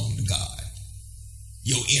cabinets belong to God.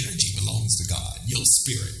 Your energy belongs to God. Your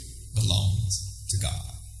spirit belongs to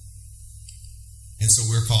God. And so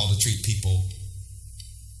we're called to treat people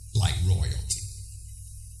like royalty.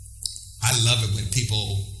 I love it when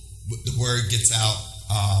the word gets out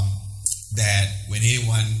that when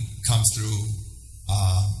anyone comes through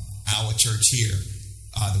our church here,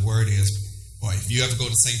 the word is, well, if you ever go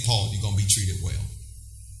to St. Paul, you're going to be treated well.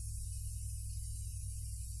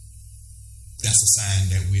 That's a sign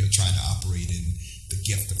that we are trying to operate in the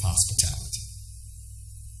gift of hospitality.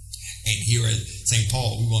 And here at St.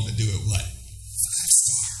 Paul, we want to do it what?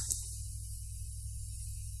 5-star.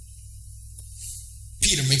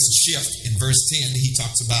 Peter makes a shift in verse 10. He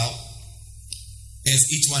talks about, as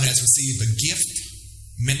each one has received a gift,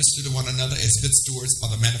 minister to one another as good stewards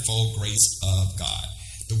of the manifold grace of God.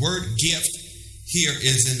 The word gift here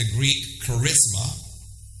is in the Greek charisma.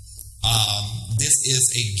 This is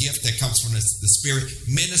a gift that comes from the Spirit.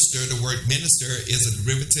 Minister, the word minister is a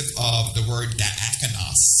derivative of the word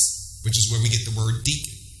diakonos, which is where we get the word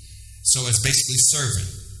deacon. So it's basically servant.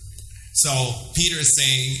 So Peter is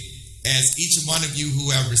saying, as each one of you who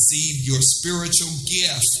have received your spiritual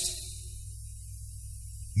gift,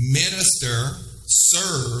 minister,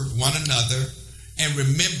 serve one another, and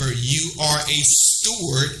remember you are a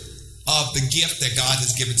steward of the gift that God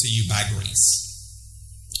has given to you by grace.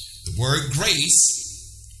 The word grace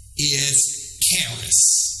is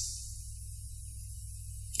charis.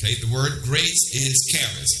 Okay, the word grace is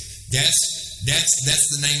charis. That's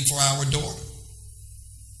the name for our daughter.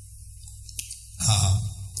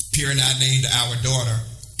 Pierre and I named our daughter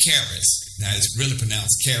Charis. Now it's really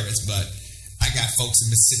pronounced Charis, but I got folks in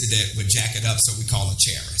Mississippi that would jack it up, so we call her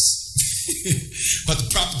Charis. But the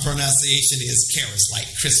proper pronunciation is Charis, like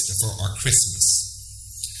Christopher or Christmas.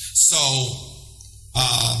 So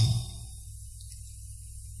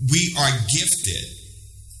we are gifted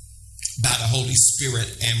by the Holy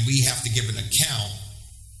Spirit, and we have to give an account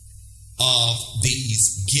of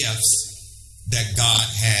these gifts that God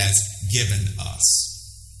has given us.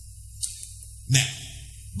 Now,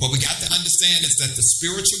 what we got to understand is that the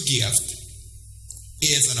spiritual gift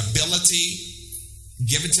is an ability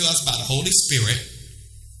given to us by the Holy Spirit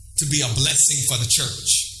to be a blessing for the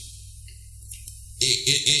church.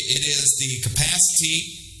 It is the capacity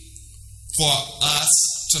for us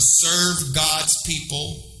to serve God's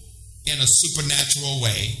people in a supernatural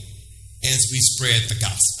way as we spread the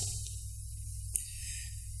gospel.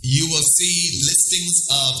 You will see listings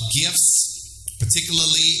of gifts,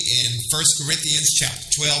 particularly in 1 Corinthians chapter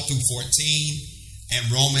 12 through 14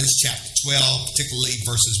 and Romans chapter 12, particularly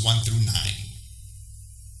verses 1 through 9.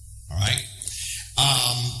 All right?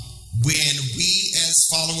 When we as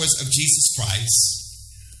followers of Jesus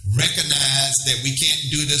Christ recognize that we can't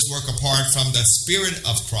do this work apart from the Spirit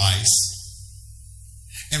of Christ,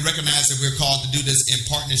 and recognize that we're called to do this in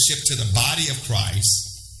partnership to the body of Christ,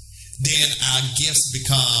 then our gifts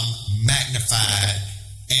become magnified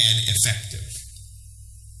and effective.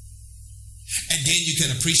 And then you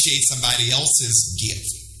can appreciate somebody else's gift.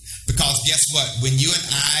 Because guess what? When you and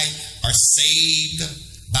I are saved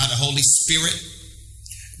by the Holy Spirit,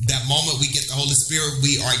 that moment we get the Holy Spirit,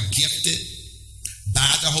 we are gifted by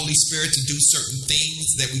the Holy Spirit to do certain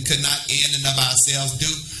things that we could not in and of ourselves do.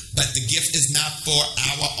 But the gift is not for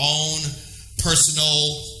our own personal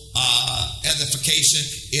edification.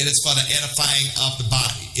 It is for the edifying of the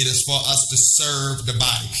body. It is for us to serve the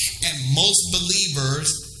body. And most believers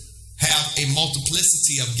have a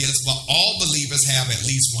multiplicity of gifts, but all believers have at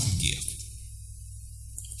least one gift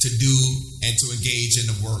to do and to engage in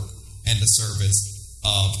the work and the service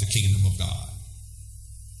of the kingdom of God.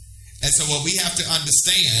 And so what we have to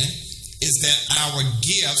understand is that our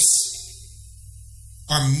gifts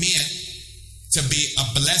are meant to be a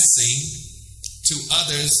blessing to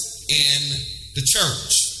others in the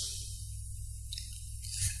church.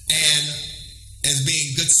 And as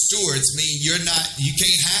being good stewards mean you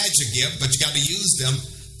can't hide your gift, but you got to use them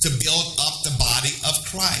to build up the body of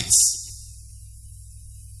Christ.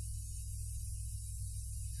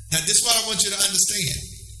 Now, this is what I want you to understand.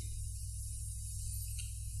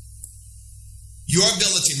 Your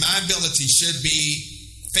ability, my ability, should be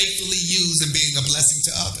faithfully used in being a blessing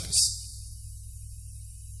to others.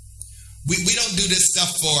 We don't do this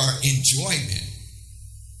stuff for enjoyment.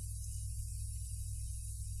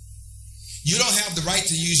 You don't have the right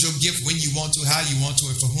to use your gift when you want to, how you want to,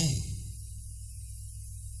 and for whom.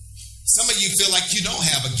 Some of you feel like you don't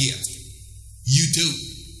have a gift. You do.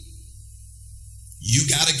 You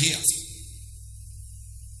got a gift.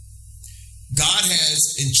 God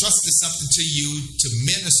has entrusted something to you to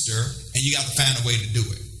minister, and you got to find a way to do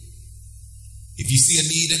it. If you see a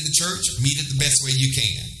need in the church, meet it the best way you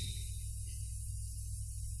can.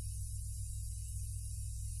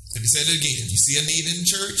 Let me say that again. If you see a need in the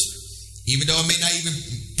church, even though it may not even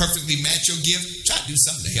perfectly match your gift, try to do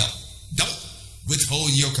something to help. Don't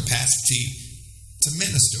withhold your capacity to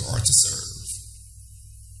minister or to serve.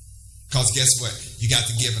 Because guess what? You got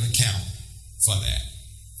to give an account for that.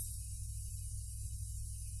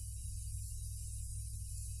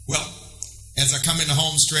 Well, as I come in the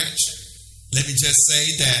home stretch, let me just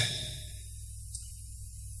say that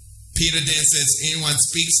Peter then says, anyone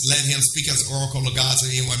speaks, let him speak as the oracle of God.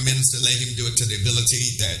 So anyone minister, let him do it to the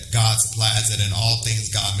ability that God supplies, that in all things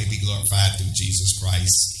God may be glorified through Jesus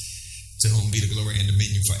Christ, to whom be the glory and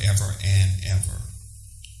dominion forever and ever.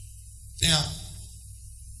 Now,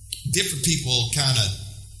 different people kind of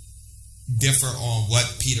differ on what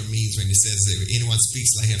Peter means when he says that anyone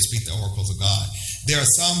speaks, let him speak the oracles of God. There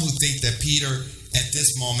are some who think that Peter at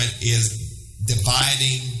this moment is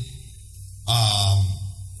dividing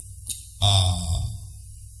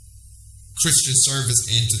Christian service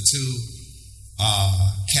into two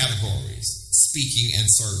categories, speaking and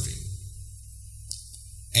serving.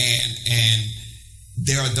 And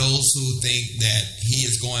there are those who think that he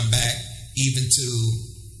is going back even to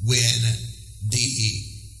when the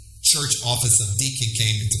church office of deacon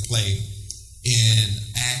came into play in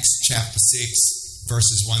Acts chapter 6,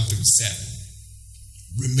 verses 1 through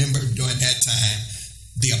 7. Remember, during that time,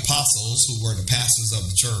 the apostles, who were the pastors of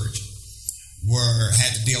the church,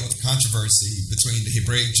 had to deal with the controversy between the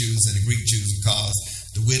Hebraic Jews and the Greek Jews because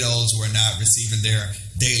the widows were not receiving their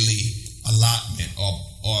daily allotment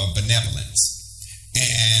or benevolence.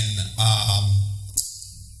 And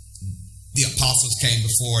the apostles came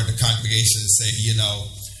before the congregation and said,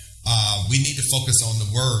 we need to focus on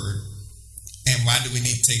the word. And why do we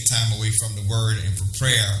need to take time away from the word and from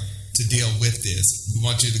prayer to deal with this? We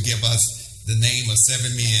want you to give us the name of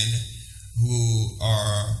 7 men who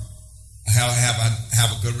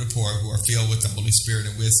have a good report, who are filled with the Holy Spirit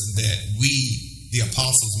and wisdom, that we, the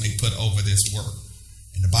apostles, may put over this work.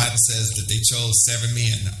 And the Bible says that they chose 7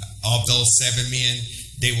 men. Of those 7 men,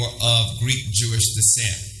 they were of Greek Jewish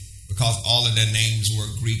descent, because all of their names were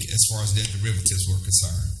Greek as far as their derivatives were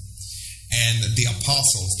concerned. And the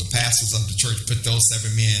apostles, the pastors of the church, put those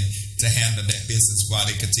 7 men to handle that business while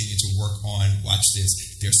they continue to work on, watch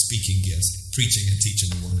this, their speaking gifts, preaching and teaching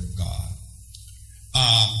the word of God.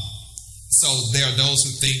 So there are those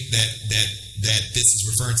who think that this is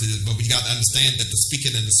referring to this, but we got to understand that the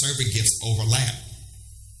speaking and the serving gifts overlap.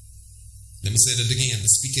 Let me say that again. The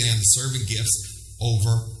speaking and the serving gifts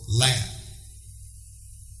overlap.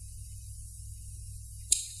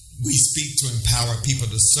 We speak to empower people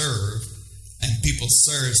to serve, and people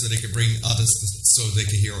serve so they can bring others so they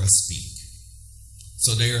can hear us speak.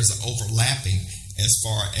 So there is an overlapping as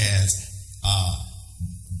far as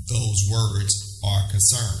those words are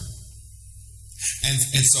concerned.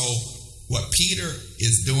 And so what Peter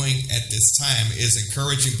is doing at this time is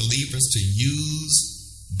encouraging believers to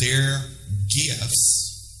use their gifts.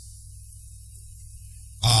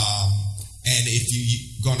 And if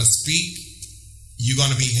you're going to speak, you're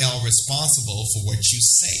going to be held responsible for what you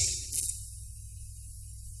say.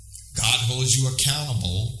 God holds you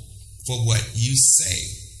accountable for what you say.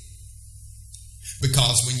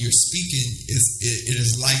 Because when you're speaking, it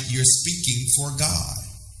is like you're speaking for God.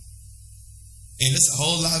 And it's a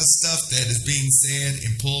whole lot of stuff that is being said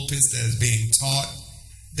in pulpits, that is being taught,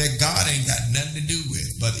 that God ain't got nothing to do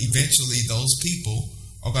with. But eventually those people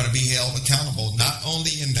are going to be held accountable, not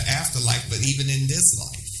only in the afterlife, but even in this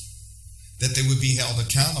life. That they would be held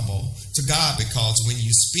accountable to God, because when you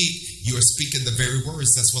speak, you are speaking the very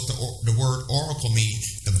words. That's what the word oracle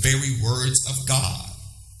means, the very words of God.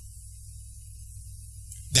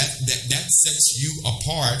 That sets you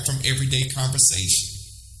apart from everyday conversation.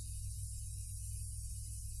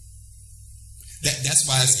 That's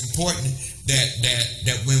why it's important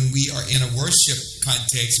that when we are in a worship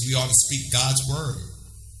context, we ought to speak God's word.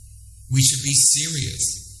 We should be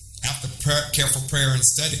serious, after careful prayer and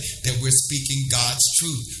study, that we're speaking God's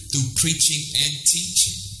truth through preaching and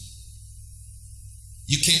teaching.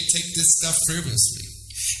 You can't take this stuff frivolously.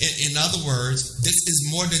 In other words, this is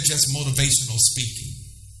more than just motivational speaking.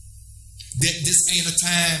 This ain't a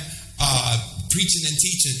time, preaching and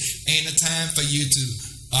teaching ain't a time for you to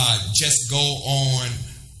just go on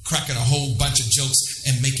cracking a whole bunch of jokes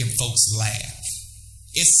and making folks laugh.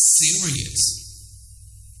 It's serious.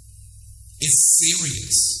 It's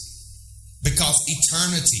serious. Because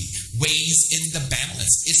eternity weighs in the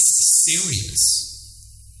balance. It's serious.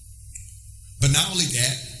 But not only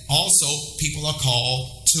that, also people are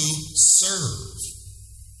called to serve.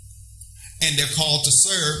 And they're called to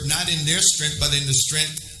serve not in their strength, but in the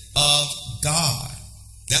strength of God.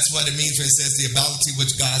 That's what it means when it says the ability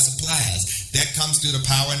which God supplies. That comes through the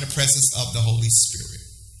power and the presence of the Holy Spirit.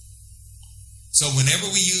 So whenever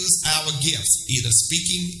we use our gifts, either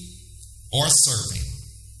speaking or serving,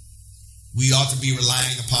 we ought to be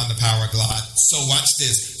relying upon the power of God. So watch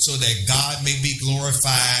this, so that God may be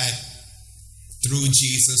glorified through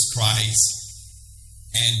Jesus Christ.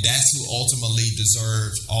 And that's who ultimately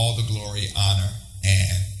deserves all the glory, honor,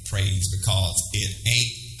 and praise, because it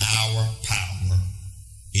ain't our power.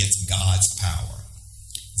 It's God's power.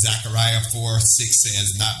 Zechariah 4:6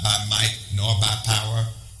 says, not by might nor by power,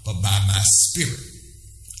 but by my spirit,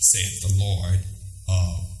 saith the Lord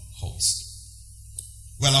of hosts.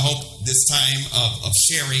 Well, I hope this time of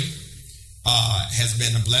sharing has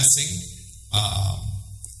been a blessing.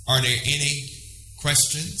 Are there any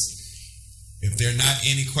questions? If there are not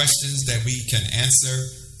any questions that we can answer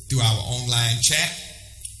through our online chat,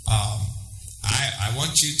 I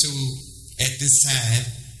want you to, at this time,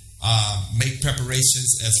 make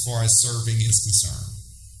preparations as far as serving is concerned.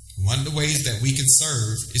 One of the ways that we can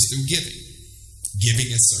serve is through giving.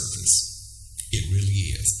 Giving is service. It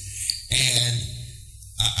really is. And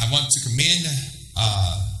I want to commend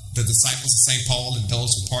the disciples of St. Paul and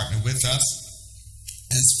those who partner with us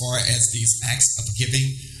as far as these acts of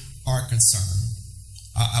giving are concerned.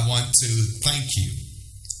 I want to thank you.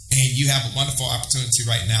 And you have a wonderful opportunity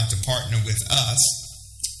right now to partner with us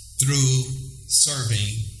through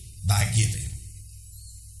serving by giving.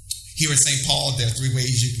 Here at St. Paul, there are three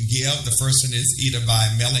ways you can give. The first one is either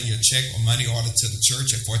by mailing your check or money order to the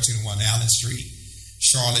church at 1401 Allen Street,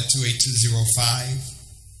 Charlotte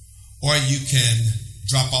 28205. Or you can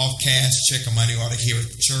drop off cash, check, or money order here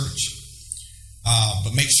at the church.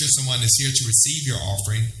 But make sure someone is here to receive your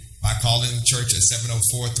offering by calling the church at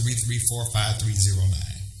 704-334-5309.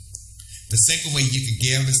 The second way you can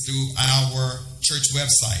give is through our church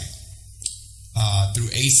website, through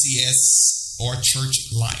ACS or Church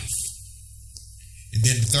Life. And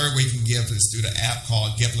then the third way you can give is through the app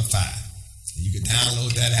called Givelify. You can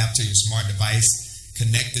download that app to your smart device,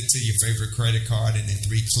 connect it to your favorite credit card, and in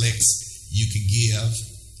 3 clicks, you can give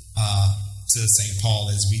to St. Paul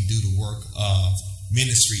as we do the work of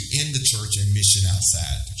ministry in the church and mission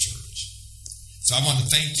outside the church. So I want to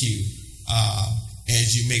thank you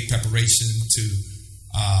as you make preparation to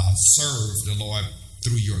serve the Lord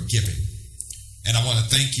through your giving. And I want to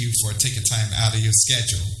thank you for taking time out of your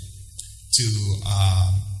schedule to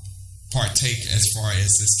partake as far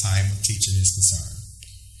as this time of teaching is concerned.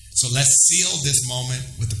 So let's seal this moment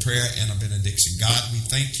with a prayer and a benediction. God, we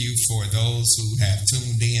thank you for those who have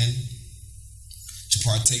tuned in to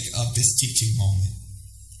partake of this teaching moment.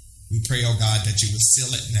 We pray, oh God, that you will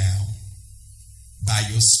seal it now by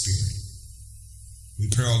your Spirit. We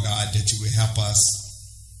pray, oh God, that you will help us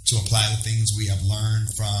to apply the things we have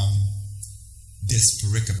learned from this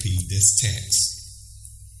pericope, this text,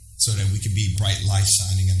 so that we can be bright light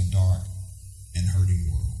shining in a dark and hurting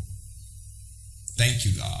world. Thank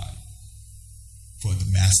you, God, for the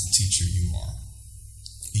master teacher you are.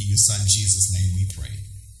 In your Son Jesus' name we pray.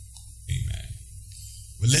 Amen.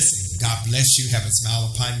 Well, listen, God bless you, have a smile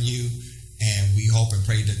upon you, and we hope and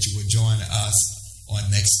pray that you will join us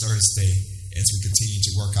on next Thursday as we continue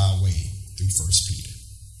to work our way through 1 Peter.